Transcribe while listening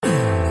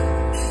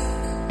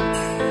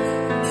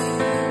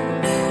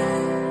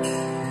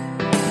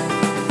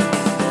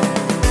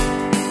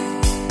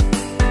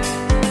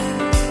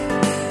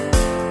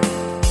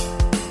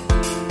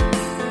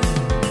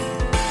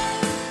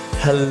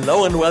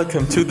Hello and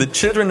welcome to the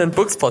Children and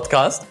Books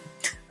podcast.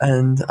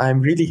 And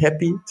I'm really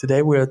happy.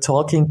 Today we're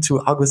talking to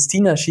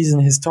Agustina. She's an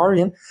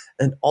historian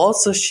and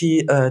also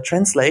she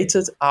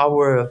translated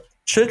our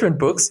children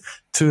books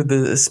to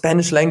the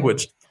Spanish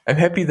language. I'm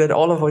happy that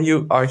all of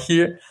you are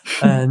here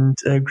and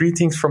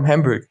greetings from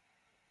Hamburg.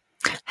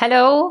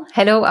 Hello,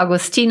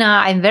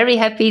 Agustina. I'm very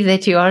happy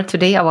that you are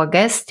today our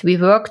guest. We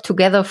work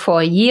together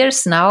for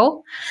years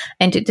now,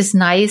 and it is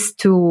nice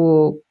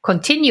to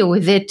continue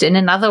with it in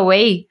another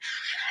way.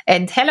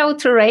 And hello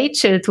to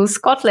Rachel, to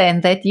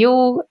Scotland, that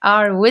you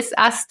are with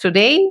us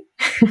today.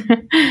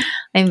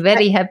 I'm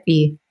very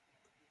happy.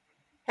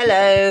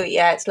 Hello.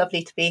 Yeah, it's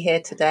lovely to be here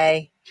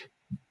today.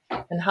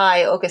 And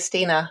hi,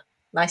 Agustina.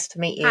 Nice to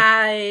meet you.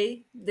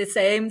 Hi, the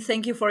same.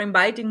 Thank you for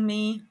inviting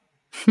me.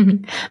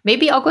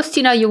 Maybe,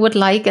 Agustina, you would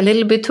like a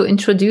little bit to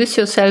introduce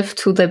yourself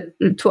to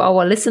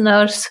our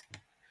listeners,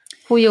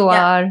 who you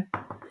are.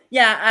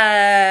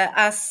 Yeah,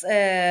 as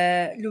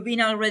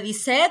Lubina already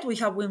said, we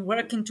have been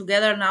working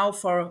together now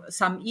for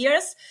some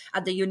years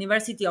at the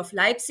University of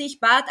Leipzig,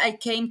 but I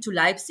came to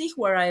Leipzig,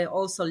 where I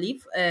also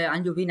live,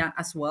 and Lubina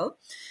as well,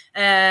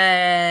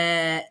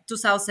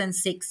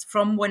 2006,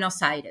 from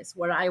Buenos Aires,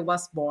 where I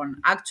was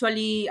born.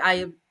 Actually,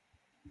 I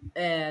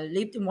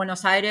lived in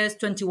Buenos Aires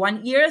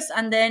 21 years,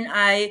 and then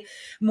I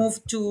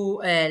moved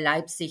to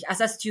Leipzig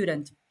as a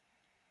student.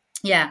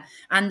 Yeah,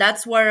 and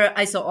that's where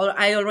I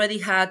already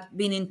had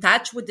been in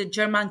touch with the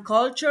German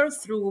culture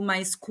through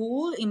my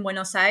school in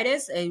Buenos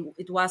Aires.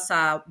 It was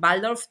a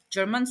Waldorf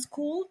German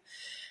school.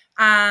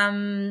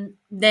 Then,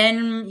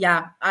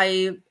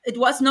 it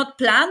was not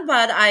planned,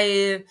 but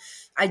I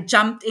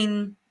jumped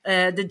in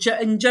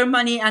in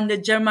Germany and the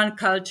German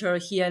culture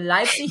here in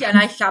Leipzig, and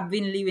I have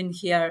been living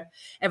here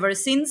ever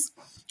since.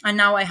 And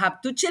now I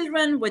have 2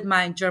 children with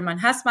my German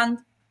husband,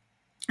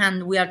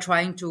 and we are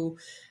trying to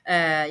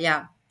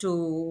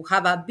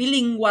have a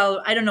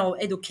bilingual,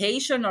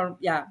 education, or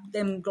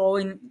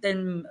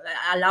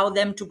allow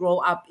them to grow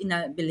up in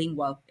a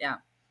bilingual. Yeah.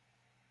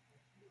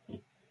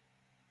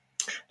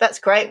 That's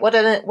great. What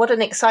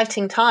an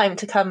exciting time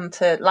to come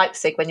to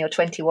Leipzig when you're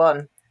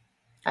 21.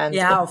 And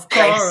of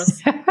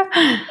course.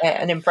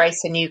 And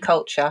embrace a new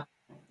culture.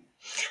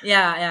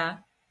 Yeah.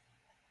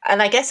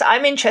 And I guess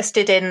I'm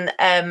interested in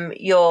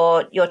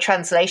your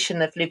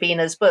translation of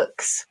Lubina's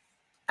books.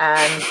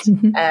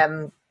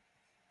 And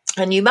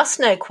and you must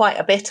know quite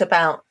a bit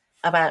about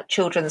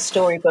children's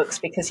storybooks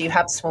because you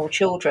have small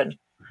children.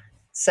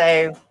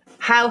 So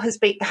how has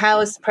the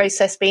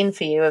process been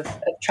for you of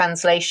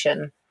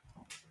translation?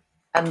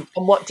 And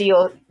what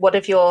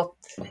have your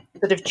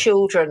sort of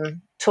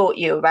children taught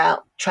you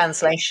about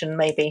translation,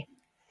 maybe?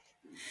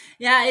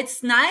 Yeah,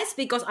 it's nice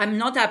because I'm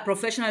not a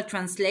professional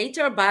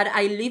translator, but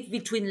I live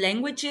between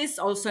languages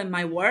also in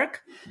my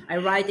work. I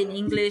write in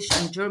English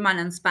and German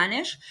and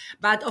Spanish.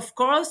 But of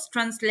course,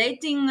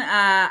 translating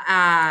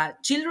a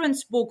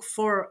children's book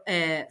for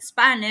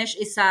Spanish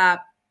is a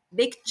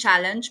big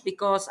challenge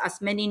because,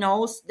 as many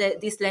knows,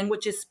 this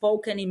language is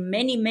spoken in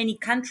many, many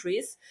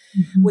countries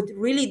with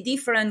really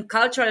different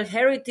cultural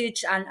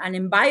heritage and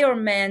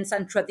environments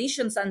and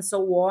traditions and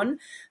so on.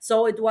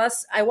 So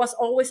I was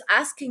always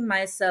asking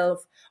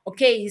myself,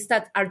 okay, is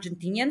that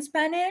Argentinian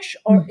Spanish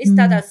or is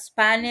that a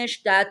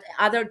Spanish that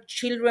other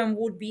children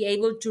would be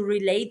able to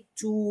relate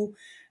to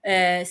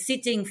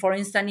sitting, for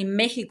instance, in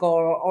Mexico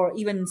or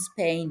even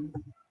Spain?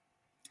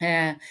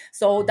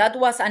 So that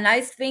was a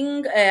nice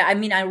thing.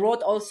 I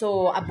wrote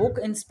also a book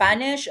in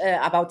Spanish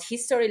about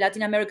history,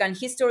 Latin American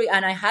history,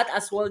 and I had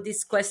as well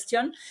this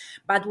question.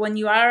 But when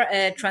you are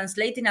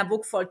translating a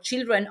book for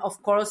children, of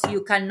course,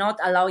 you cannot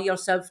allow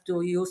yourself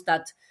to use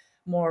that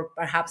more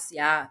perhaps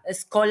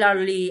scholar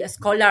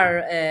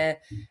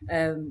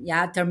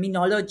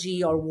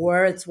terminology or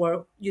words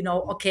where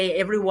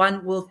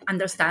everyone will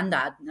understand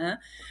that.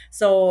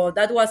 So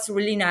that was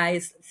really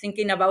nice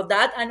thinking about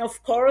that, and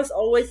of course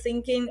always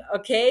thinking,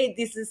 okay,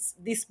 this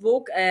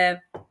book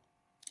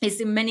is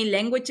in many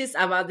languages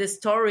about the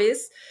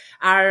stories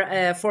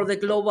are for the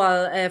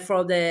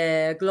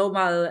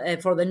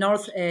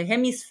North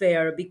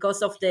Hemisphere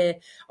because of the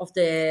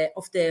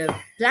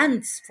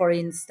plants, for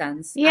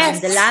instance, yes,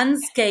 and the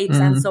landscapes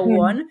and so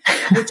on.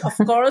 Which of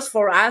course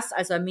for us,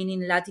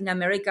 in Latin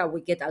America,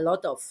 we get a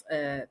lot of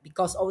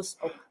because of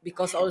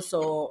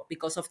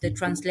the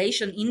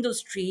translation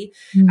industry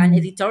and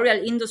editorial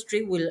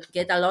industry, will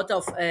get a lot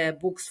of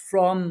books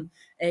from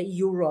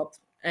Europe.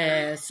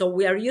 So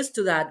we are used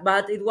to that,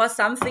 but it was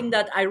something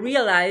that I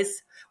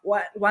realized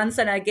once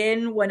and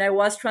again when I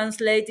was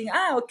translating.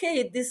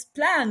 This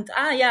plant.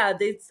 I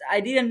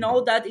didn't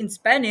know that in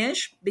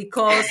Spanish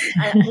because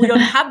we don't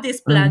have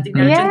this plant in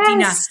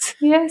Argentina.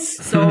 Yes.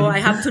 So I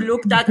have to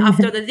look that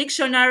after the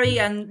dictionary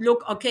and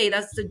look. Okay,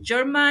 that's the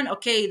German.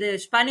 Okay, the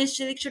Spanish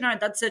dictionary.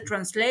 That's the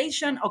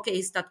translation. Okay,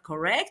 is that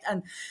correct?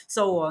 And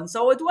so on.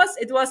 So it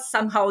was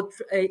somehow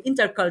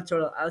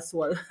intercultural as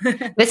well.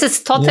 This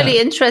is totally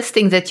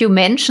interesting that you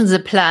mention the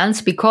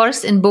plants,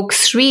 because in book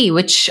 3,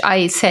 which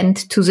I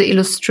sent to the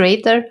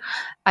illustrator,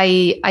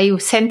 I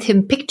sent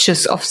him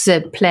pictures of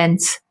the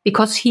plants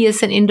because he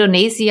is in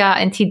Indonesia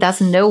and he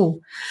doesn't know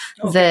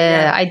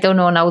I don't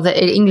know now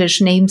the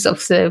English names of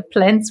the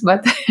plants,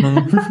 but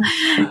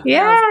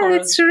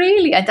it's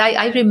really, and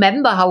I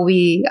remember how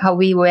we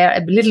were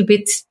a little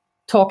bit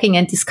talking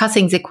and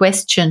discussing the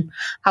question,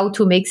 how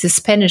to make the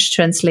Spanish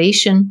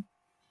translation.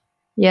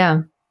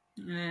 Yeah.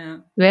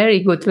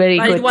 Very good, very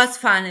good. It was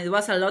fun. It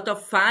was a lot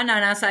of fun.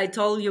 And as I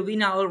told you,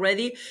 Vina,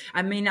 already,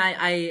 I mean,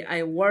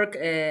 I work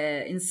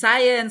in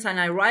science and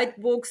I write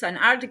books and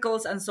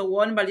articles and so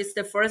on, but it's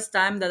the first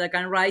time that I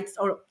can write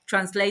or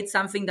translate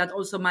something that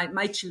also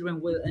my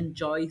children will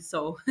enjoy.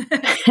 So,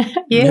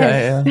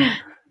 yeah.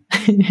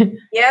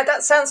 Yeah,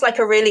 that sounds like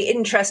a really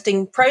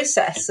interesting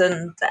process.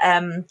 And,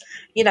 and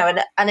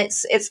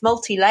it's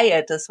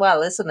multi-layered as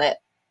well, isn't it?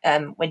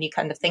 When you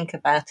kind of think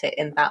about it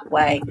in that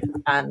way.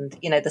 And,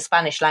 the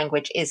Spanish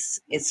language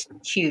is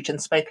huge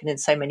and spoken in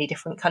so many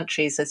different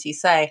countries, as you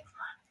say.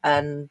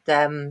 And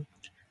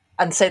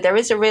so there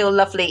is a real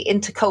lovely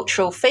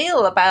intercultural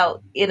feel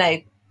about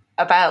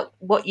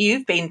what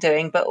you've been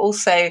doing, but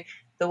also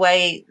the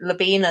way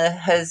Lubina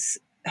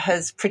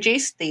has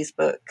produced these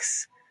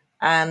books.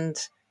 And,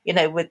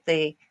 with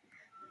the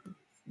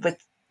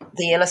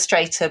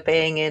illustrator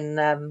being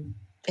in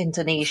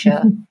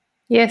Indonesia.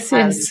 Yes.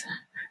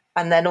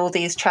 And then all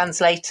these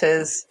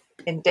translators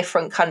in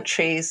different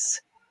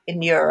countries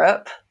in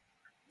Europe,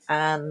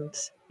 and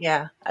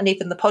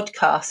even the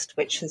podcast,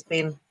 which has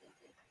been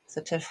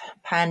sort of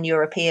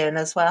pan-European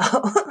as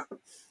well.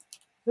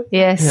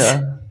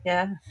 Yes.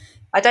 Yeah.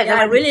 I don't know.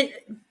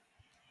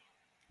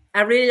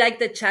 I really like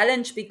the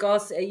challenge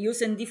because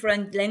using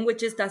different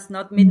languages does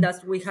not mean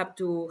that we have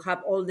to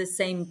have all the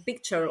same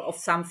picture of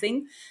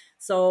something.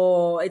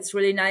 So it's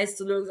really nice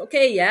to look,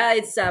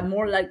 it's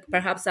more like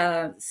perhaps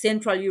a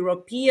Central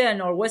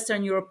European or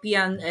Western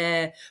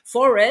European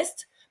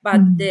forest, but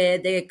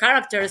the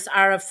characters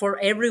are for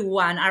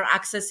everyone, are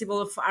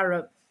accessible,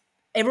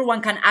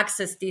 everyone can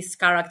access these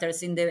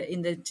characters in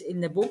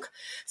the book.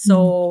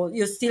 So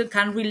you still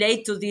can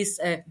relate to this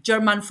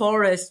German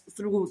forest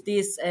through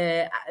these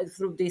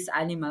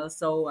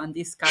animals, and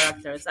these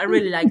characters. I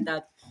really like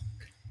that.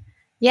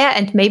 Yeah,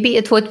 and maybe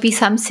it would be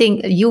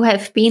something. You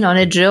have been on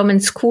a German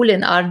school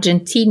in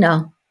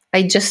Argentina.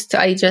 I just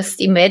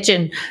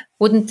imagine,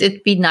 wouldn't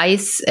it be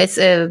nice as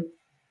a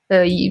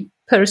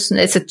person,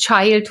 as a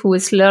child who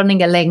is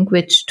learning a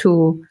language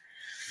to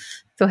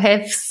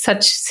have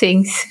such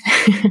things?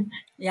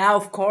 Yeah,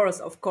 of course.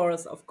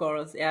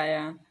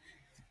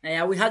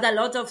 Yeah, we had a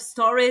lot of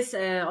stories.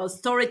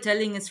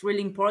 Storytelling is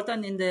really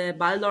important in the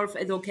Waldorf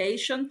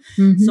education.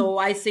 So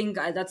I think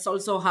that's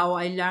also how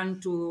I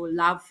learned to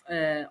love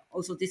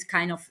also this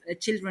kind of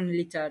children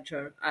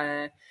literature.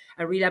 I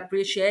really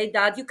appreciate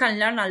that. You can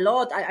learn a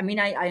lot.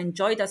 I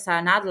enjoy it as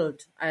an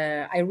adult.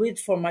 I read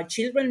for my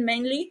children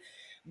mainly.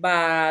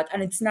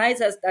 And it's nice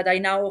that I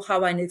now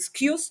have an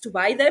excuse to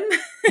buy them,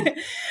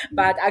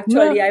 but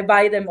actually I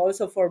buy them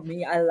also for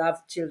me. I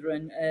love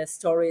children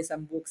stories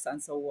and books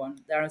and so on.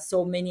 There are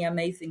so many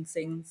amazing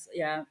things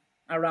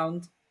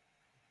around.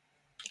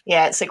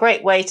 Yeah, it's a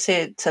great way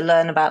to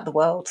learn about the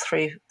world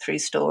through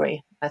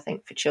story, I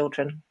think, for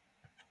children.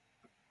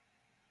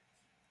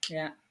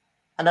 Yeah,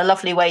 and a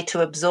lovely way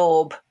to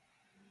absorb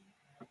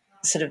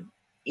sort of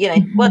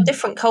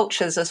different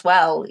cultures as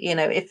well.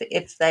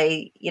 If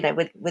they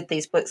with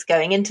these books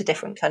going into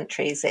different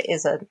countries, it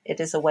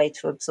is a way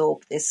to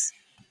absorb this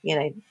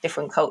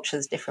different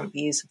cultures, different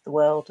views of the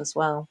world as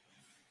well.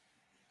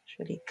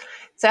 Really.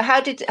 So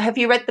have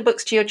you read the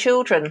books to your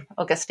children,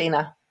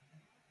 Augustina?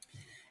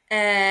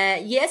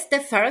 Yes, the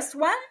first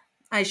one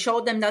I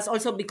showed them. That's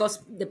also because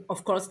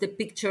of course the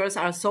pictures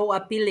are so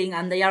appealing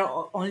and they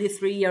are only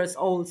 3 years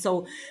old.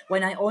 So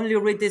when I only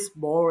read this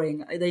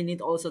boring, they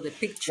need also the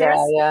pictures.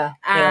 Yeah.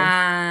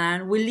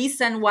 And we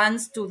listen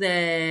once to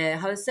the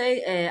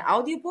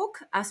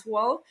audiobook as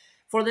well.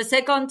 For the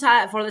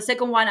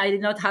second one, I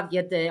did not have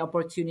yet the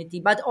opportunity.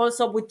 But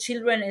also with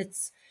children,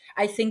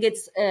 I think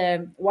it's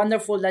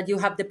wonderful that you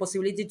have the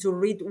possibility to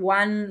read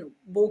one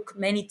book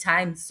many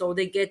times. So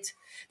they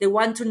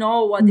want to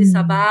know what it's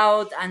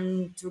about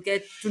and to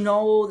get to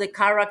know the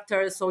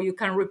characters, so you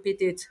can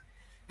repeat it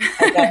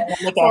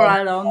for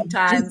a long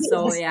time.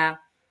 So yeah,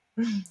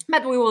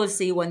 but we will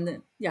see for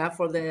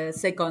the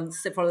second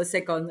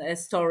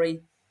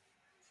story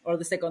or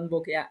the second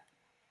book.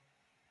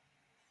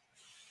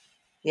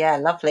 Yeah,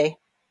 lovely.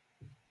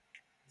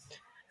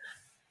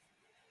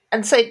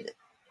 And so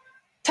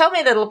tell me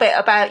a little bit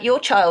about your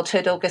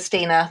childhood,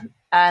 Augustina,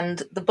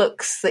 and the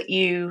books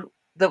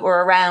that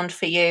were around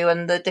for you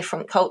and the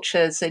different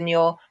cultures in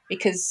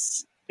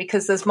because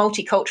there's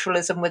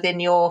multiculturalism within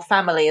your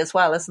family as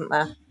well, isn't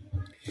there?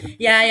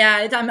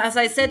 Yeah. As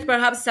I said,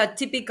 perhaps a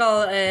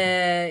typical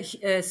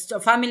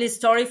family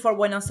story for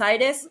Buenos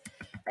Aires.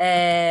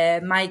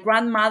 My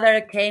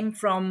grandmother came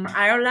from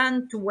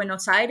Ireland to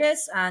Buenos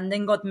Aires and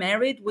then got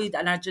married with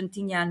an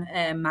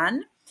Argentinian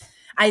man.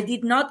 I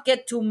did not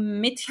get to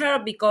meet her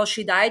because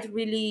she died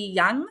really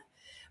young.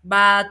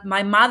 But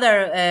my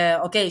mother,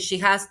 okay, she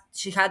had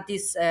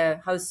this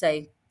how to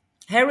say,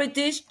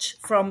 heritage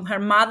from her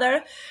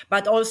mother,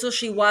 but also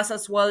she was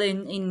as well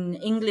in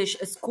English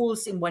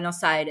schools in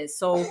Buenos Aires.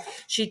 So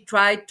she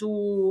tried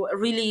to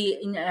really,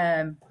 in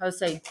how to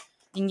say,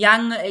 in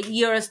young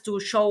years, to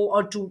show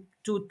or to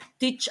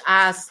teach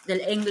us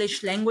the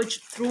English language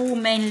through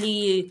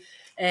mainly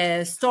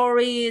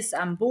stories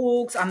and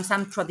books and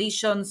some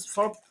traditions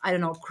for, I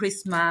don't know,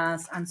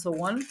 Christmas and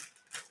so on.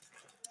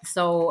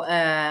 So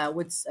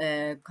with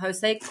how to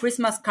say,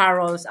 Christmas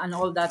carols and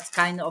all that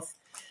kind of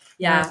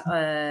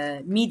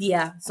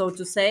media, so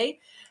to say.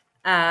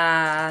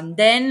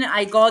 Then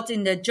I got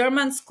in the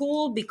German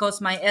school because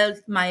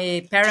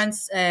my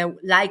parents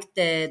liked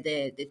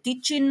the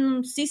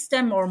teaching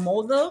system or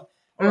model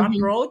or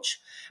approach,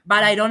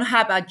 but I don't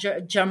have a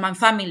German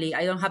family.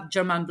 I don't have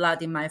German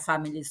blood in my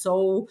family.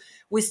 So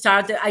I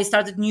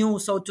started new,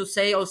 so to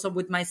say, also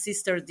with my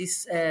sister,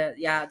 this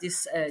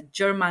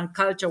German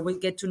culture. We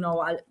get to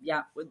know,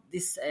 with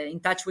this in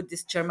touch with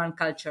this German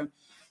culture.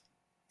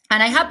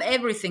 And I have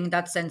everything in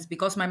that sense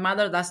because my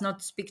mother does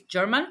not speak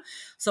German.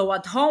 So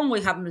at home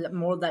we have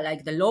more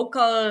like the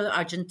local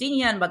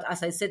Argentinian, but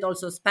as I said,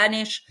 also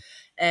Spanish.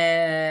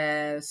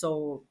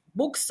 So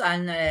books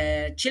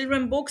and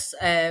children books,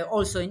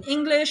 also in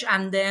English,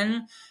 and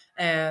then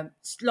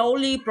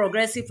slowly,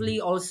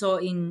 progressively, also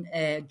in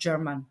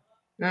German.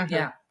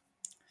 Yeah.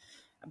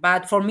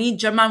 But for me,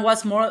 German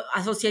was more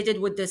associated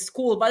with the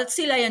school, but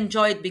still I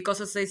enjoy it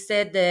because, as I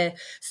said, the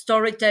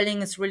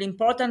storytelling is really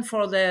important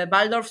for the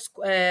Waldorf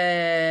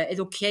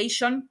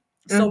education.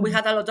 So we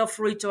had a lot of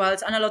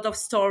rituals and a lot of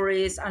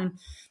stories, and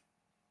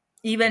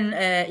even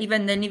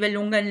the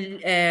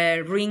Nibelungen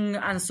ring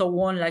and so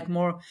on, like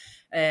more,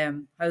 how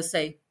to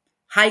say,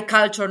 high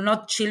culture,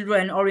 not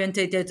children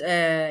orientated,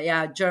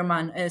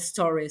 German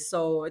stories.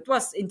 So it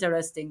was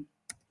interesting.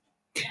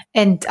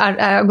 And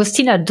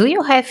Agustina, do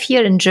you have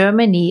here in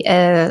Germany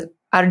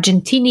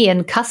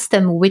Argentinian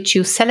custom which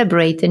you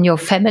celebrate in your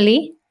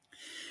family?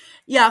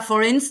 Yeah,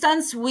 for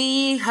instance, how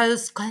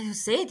can you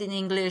say it in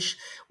English?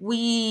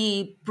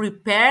 We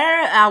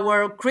prepare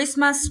our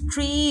Christmas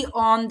tree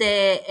on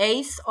the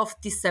 8th of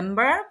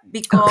December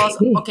because,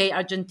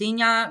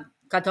 Argentina,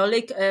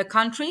 Catholic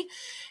country,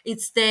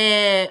 it's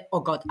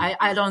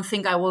I don't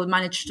think I will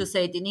manage to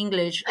say it in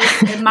English.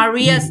 It's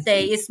Maria's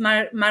Day. It's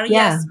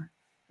Maria's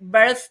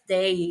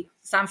birthday,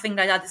 something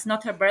like that. It's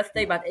not her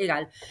birthday, but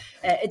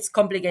it's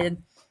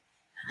complicated.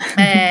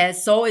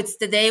 So it's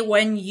the day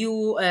when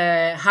you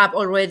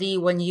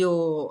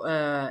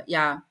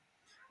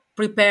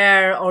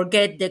prepare or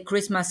get the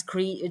Christmas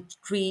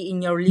tree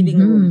in your living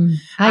room.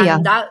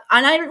 And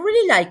I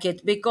really like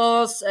it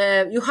because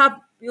you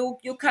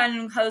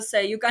can, how to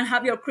say, you can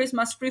have your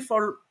Christmas tree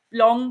for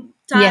long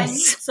time.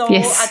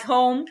 At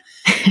home,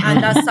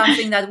 and that's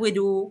something that we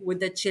do with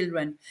the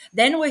children.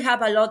 Then we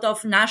have a lot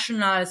of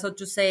national, so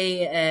to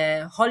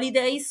say,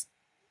 holidays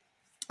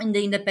in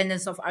the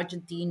independence of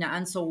Argentina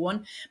and so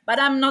on. But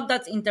I'm not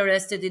that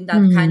interested in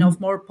that kind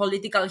of more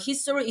political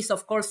history. Is,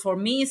 of course, for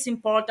me, it's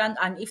important.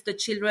 And if the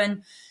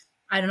children,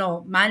 I don't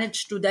know,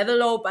 manage to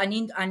develop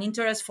an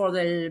interest for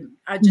the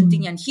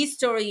Argentinian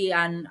history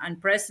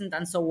and present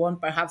and so on,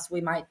 perhaps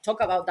we might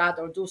talk about that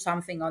or do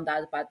something on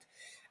that. But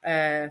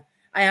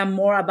I am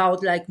more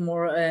about like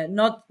more,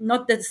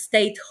 not the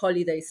state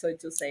holiday, so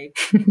to say.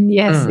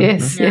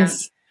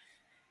 Yes.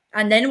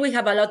 And then we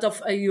have a lot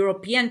of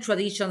European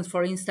traditions.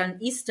 For instance,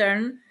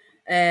 Eastern,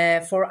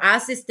 for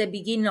us, is the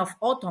beginning of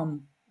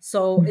autumn.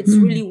 So it's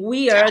really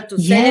weird to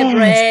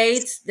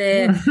celebrate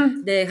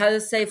the how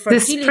to say,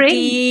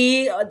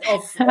 fertility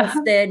of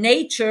the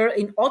nature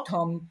in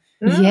autumn.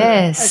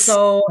 Yes.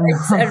 So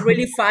it's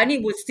really funny.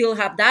 We still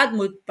have that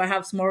with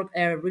perhaps more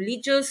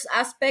religious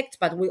aspect,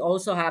 but we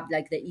also have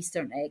like the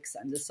Eastern eggs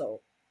and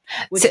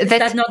which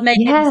does not make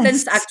any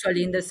sense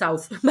actually in the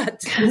South,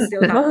 but we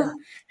still have them.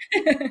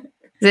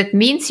 That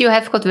means you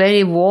have got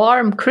very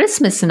warm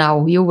Christmas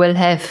now. You will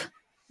have.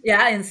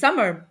 Yeah, in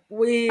summer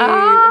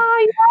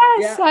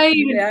yes.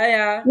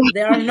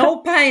 There are no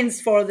pines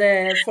for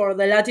the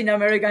Latin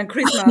American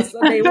Christmas.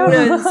 They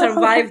wouldn't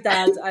survive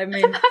that. I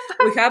mean,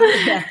 we have.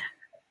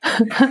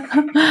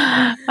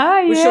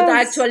 We should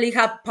actually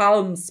have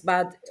palms,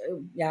 but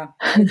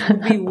it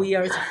would be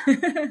weird.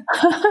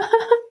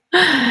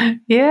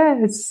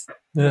 Yes.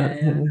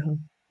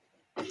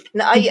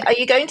 Now, are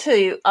you going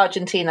to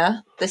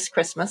Argentina this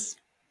Christmas?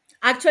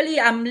 Actually,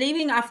 I'm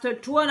leaving after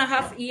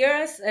 2.5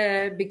 years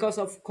because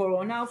of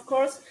Corona, of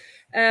course.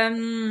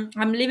 I'm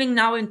leaving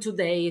now in 2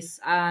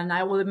 days, and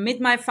I will meet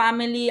my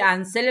family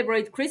and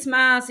celebrate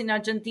Christmas in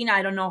Argentina.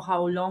 I don't know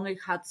how long it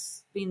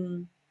has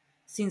been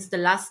since the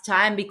last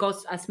time,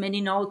 because as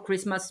many know,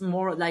 Christmas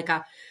more like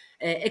a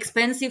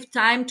expensive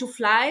time to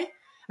fly.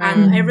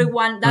 And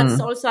everyone, that's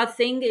also a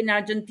thing in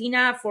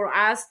Argentina. For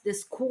us, the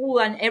school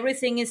and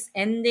everything is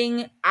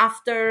ending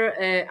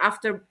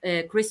after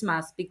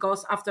Christmas,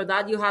 because after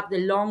that you have the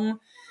long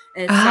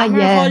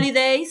summer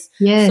holidays.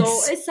 Yes.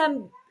 So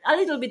a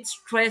little bit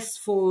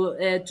stressful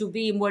to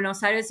be in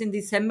Buenos Aires in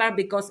December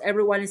because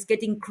everyone is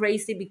getting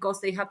crazy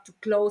because they have to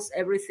close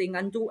everything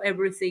and do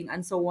everything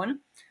and so on.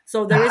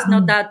 So there is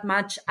not that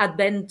much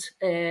Advent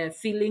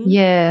feeling.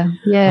 Yeah.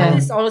 But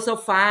it's also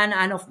fun.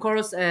 And of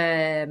course,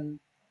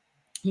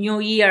 New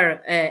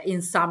Year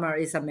in summer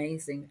is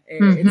amazing.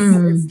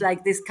 It's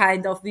like this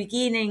kind of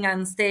beginning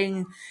and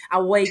staying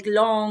awake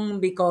long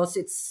because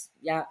it's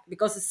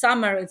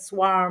summer, it's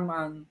warm,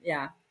 and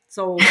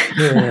so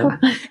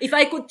if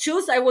I could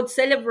choose, I would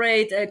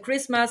celebrate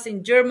Christmas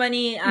in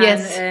Germany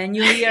and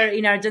New Year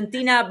in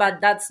Argentina,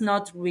 but that's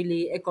not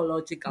really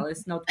ecological.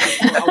 It's not good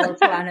for our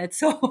planet.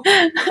 So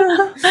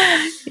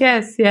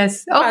yes.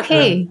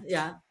 Okay.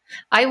 But,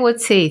 I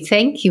would say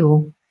thank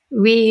you.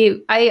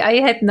 I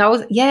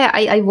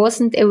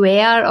wasn't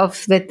aware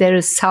of that there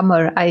is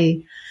summer.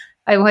 I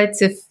had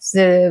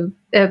the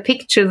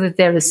picture that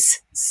there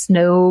is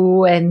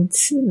snow and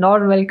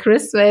normal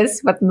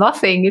Christmas, but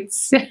nothing.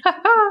 It's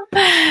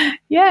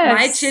yes.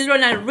 My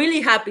children are really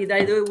happy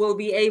that they will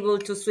be able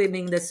to swim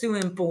in the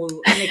swimming pool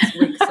next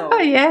week. So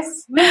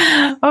yes.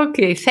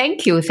 Okay.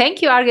 Thank you.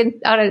 Thank you,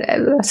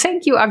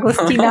 thank you,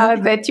 Agustina,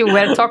 that you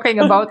were talking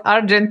about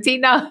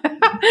Argentina.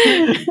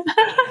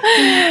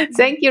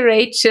 Thank you,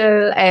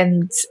 Rachel.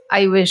 And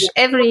I wish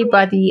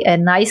everybody a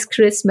nice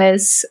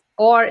Christmas,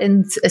 or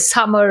in a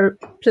summer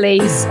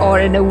place or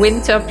in a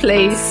winter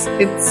place.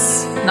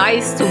 It's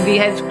nice to be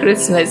at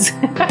Christmas.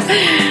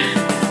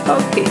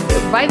 Okay.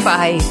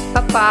 Bye-bye.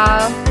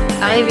 Papa.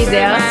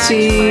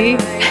 Arrivederci.